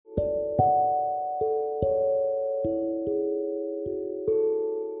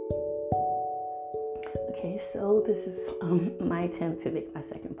Okay, so this is my attempt to make my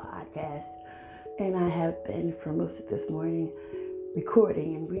second podcast, and I have been for most of this morning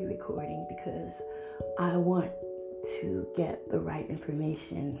recording and re-recording because I want to get the right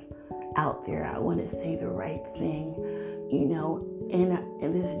information out there. I want to say the right thing, in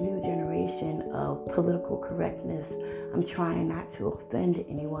this new generation of political correctness. I'm trying not to offend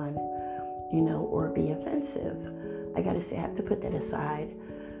anyone, or be offensive. I gotta say, I have to put that aside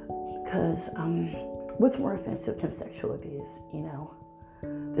because what's more offensive than sexual abuse?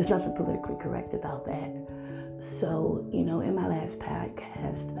 There's nothing politically correct about that. So, in my last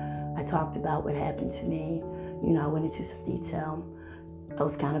podcast, I talked about what happened to me. I went into some detail. I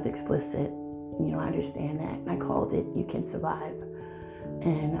was kind of explicit. I understand that. And I called it You Can Survive.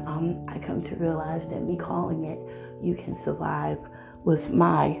 And I come to realize that me calling it You Can Survive was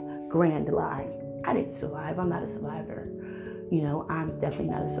my grand lie. I didn't survive. I'm not a survivor. I'm definitely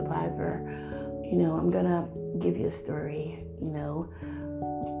not a survivor. I'm going to give you a story,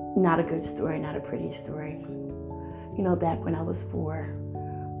 not a good story, not a pretty story. Back when I was 4,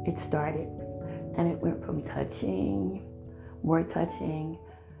 it started, and it went from more touching,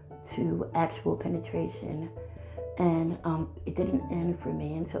 to actual penetration. And it didn't end for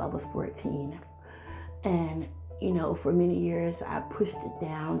me until I was 14. And, for many years, I pushed it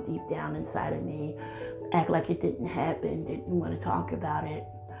down, deep down inside of me, act like it didn't happen, didn't want to talk about it.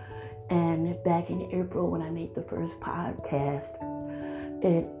 And back in April, when I made the first podcast,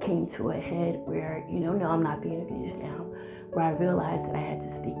 it came to a head where, no, I'm not being abused now, where I realized that I had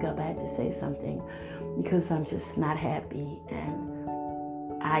to speak up, I had to say something, because I'm just not happy,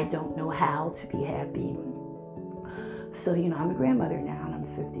 and I don't know how to be happy. So, I'm a grandmother now, and I'm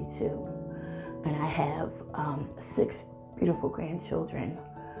 52, and I have 6 beautiful grandchildren,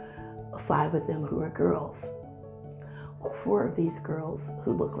 5 of them who are girls. 4 of these girls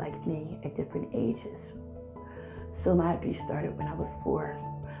who look like me at different ages. So my abuse started when I was 4,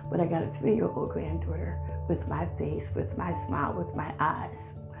 but I got a 3-year-old granddaughter with my face, with my smile, with my eyes.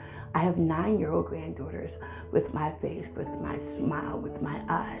 I have 9-year-old granddaughters with my face, with my smile, with my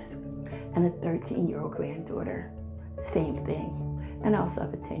eyes, and a 13-year-old granddaughter, same thing. And I also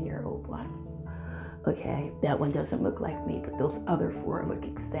have a 10-year-old one. Okay, that one doesn't look like me, but those other 4 look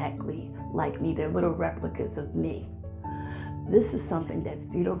exactly like me. They're little replicas of me. This is something that's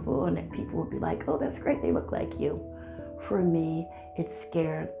beautiful, and that people will be like, oh, that's great, they look like you. For me, it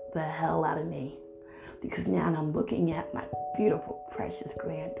scared the hell out of me, because now I'm looking at my beautiful, precious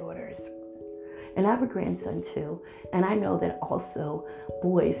granddaughters. And I have a grandson too, and I know that also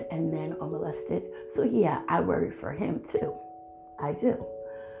boys and men are molested. So yeah, I worry for him too. I do.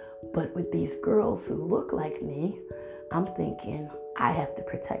 But with these girls who look like me, I'm thinking I have to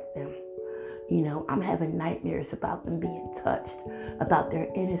protect them. I'm having nightmares about them being touched, about their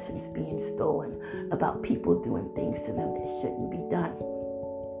innocence being stolen, about people doing things to them that shouldn't be done.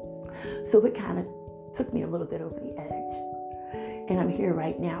 So it kind of took me a little bit over the edge. And I'm here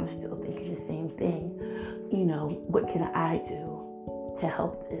right now, I'm still thinking the same thing. What can I do to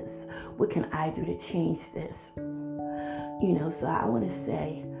help this? What can I do to change this? So I want to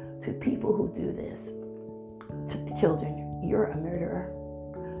say to people who do this, to children, you're a murderer.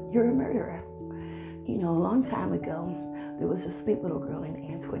 You're a murderer. A long time ago, there was a sweet little girl named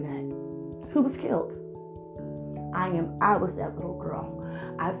Antoinette who was killed. I was that little girl.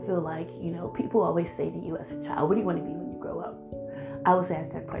 I feel like, people always say to you as a child, what do you want to be when you grow up? I was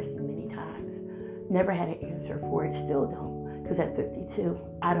asked that question many times. Never had an answer for it, still don't. Because at 52,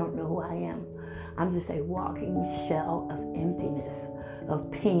 I don't know who I am. I'm just a walking shell of emptiness, of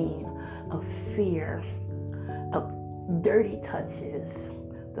pain, of fear, of dirty touches,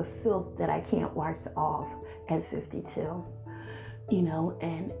 the filth that I can't wash off at 52,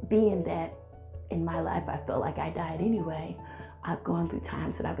 and being that in my life I felt like I died anyway, I've gone through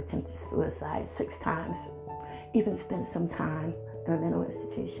times that I've attempted suicide 6 times, even spent some time in a mental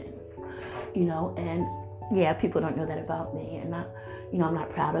institution, and yeah, people don't know that about me, and I'm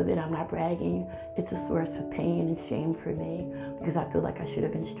not proud of it, I'm not bragging. It's a source of pain and shame for me, because I feel like I should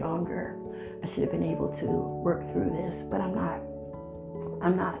have been stronger, I should have been able to work through this, but I'm not.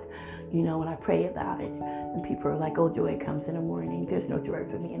 When I pray about it, and people are like, oh, joy comes in the morning. There's no joy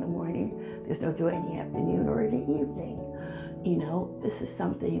for me in the morning. There's no joy in the afternoon or in the evening. This is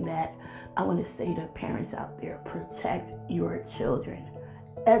something that I want to say to parents out there. Protect your children.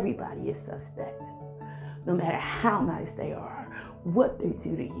 Everybody is suspect. No matter how nice they are, what they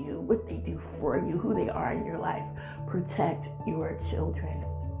do to you, what they do for you, who they are in your life. Protect your children.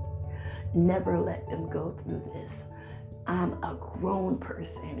 Never let them go through this. I'm a grown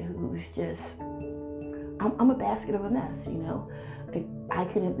person who's just, I'm a basket of a mess, I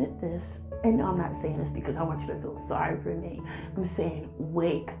can admit this. And no, I'm not saying this because I want you to feel sorry for me. I'm saying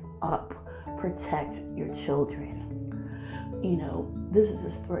wake up, protect your children. This is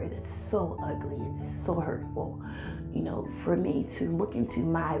a story that's so ugly, it's so hurtful. For me to look into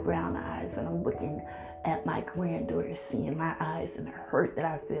my brown eyes when I'm looking at my granddaughter, seeing my eyes and the hurt that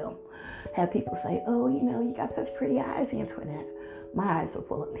I feel. Have people say, oh, you got such pretty eyes, Antoinette. My eyes are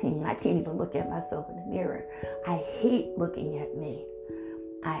full of pain. I can't even look at myself in the mirror. I hate looking at me.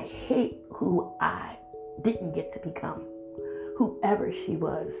 I hate who I didn't get to become. Whoever she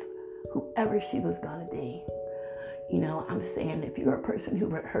was going to be. I'm saying if you're a person who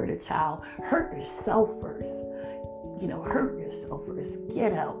hurt a child, hurt yourself first. Hurt yourself first.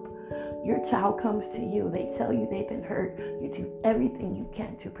 Get help. Your child comes to you. They tell you they've been hurt. You do everything you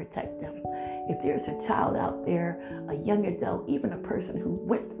can to protect them. If there's a child out there, a young adult, even a person who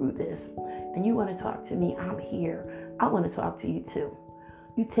went through this, and you want to talk to me, I'm here. I want to talk to you too.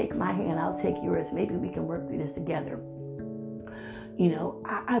 You take my hand, I'll take yours. Maybe we can work through this together.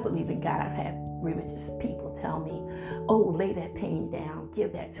 I believe in God. I've had religious people tell me, oh, lay that pain down,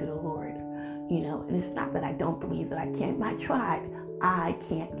 give that to the Lord. And it's not that I don't believe that I can't. I tried. I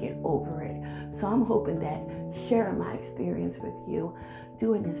can't get over it. So I'm hoping that sharing my experience with you,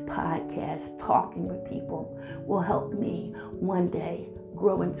 doing this podcast, talking with people, will help me one day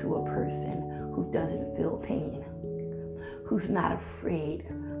grow into a person who doesn't feel pain, who's not afraid,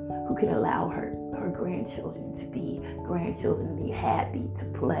 who can allow her grandchildren to be happy, to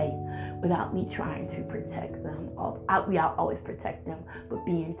play, without me trying to protect them. We always protect them, but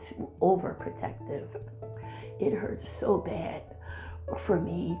being too overprotective. It hurts so bad for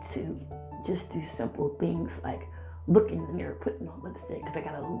me to just do simple things like look in the mirror, putting on lipstick, because I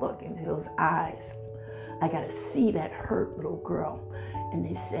got to look into those eyes. I got to see that hurt little girl. And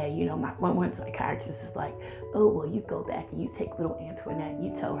they say, my one psychiatrist is like, oh, well, you go back and you take little Antoinette and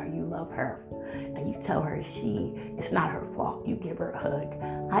you tell her you love her. And you tell her it's not her fault. You give her a hug.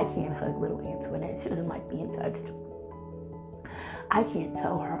 I can't hug little Antoinette. She doesn't like being touched. I can't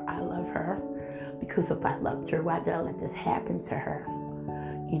tell her I love her, because if I loved her, why did I let this happen to her?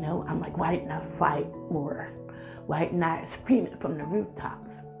 I'm like, why didn't I fight more? Why didn't I scream it from the rooftops?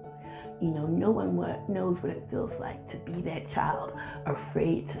 No one knows what it feels like to be that child,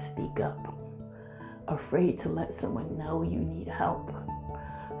 afraid to speak up, afraid to let someone know you need help.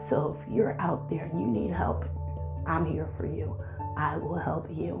 So if you're out there and you need help, I'm here for you. I will help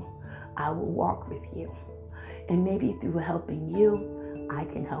you. I will walk with you. And maybe through helping you, I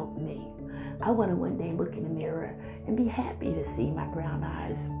can help me. I want to one day look in the mirror and be happy to see my brown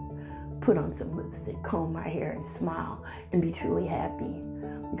eyes, put on some lipstick, comb my hair, and smile, and be truly happy.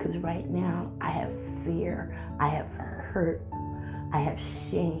 Because right now, I have fear, I have hurt, I have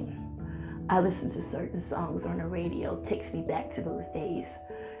shame. I listen to certain songs on the radio, it takes me back to those days,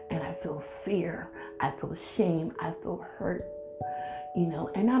 and I feel fear, I feel shame, I feel hurt.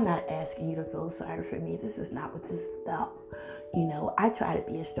 And I'm not asking you to feel sorry for me. This is not what this is about. I try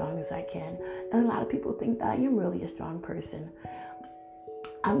to be as strong as I can, and a lot of people think that I am really a strong person.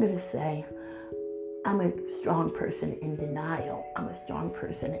 I'm going to say, I'm a strong person in denial. I'm a strong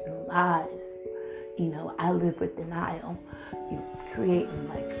person in lies. I live with denial, creating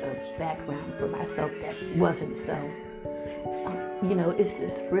like a background for myself that wasn't so. It's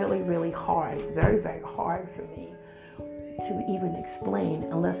just really, really hard, very, very hard for me to even explain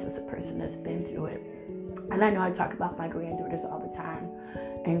unless it's a person that's been through it. And I know I talk about my granddaughters all the time.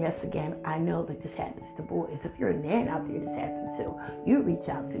 And yes, again, I know that this happens to boys. If you're a man out there this happens to, you reach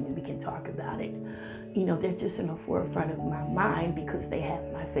out to me, we can talk about it. They're just in the forefront of my mind because they have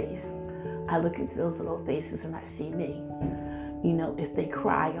my face. I look into those little faces and I see me. If they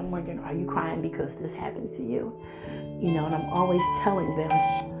cry, I'm wondering, are you crying because this happened to you? And I'm always telling them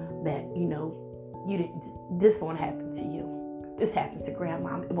that, this won't happen to you. This happened to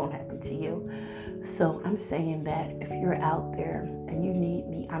grandma, it won't happen to you. So I'm saying that if you're out there and you need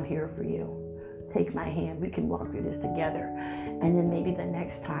me, I'm here for you. Take my hand, we can walk through this together. And then maybe the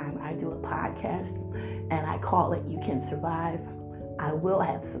next time I do a podcast and I call it You Can Survive, I will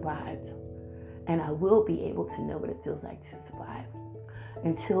have survived. And I will be able to know what it feels like to survive.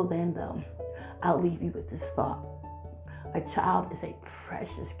 Until then, though, I'll leave you with this thought. A child is a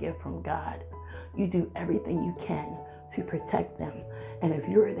precious gift from God. You do everything you can to protect them. And if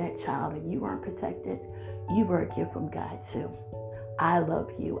you're that child and you aren't protected, you are a gift from God too. I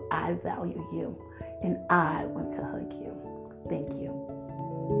love you, I value you, and I want to hug you. Thank you.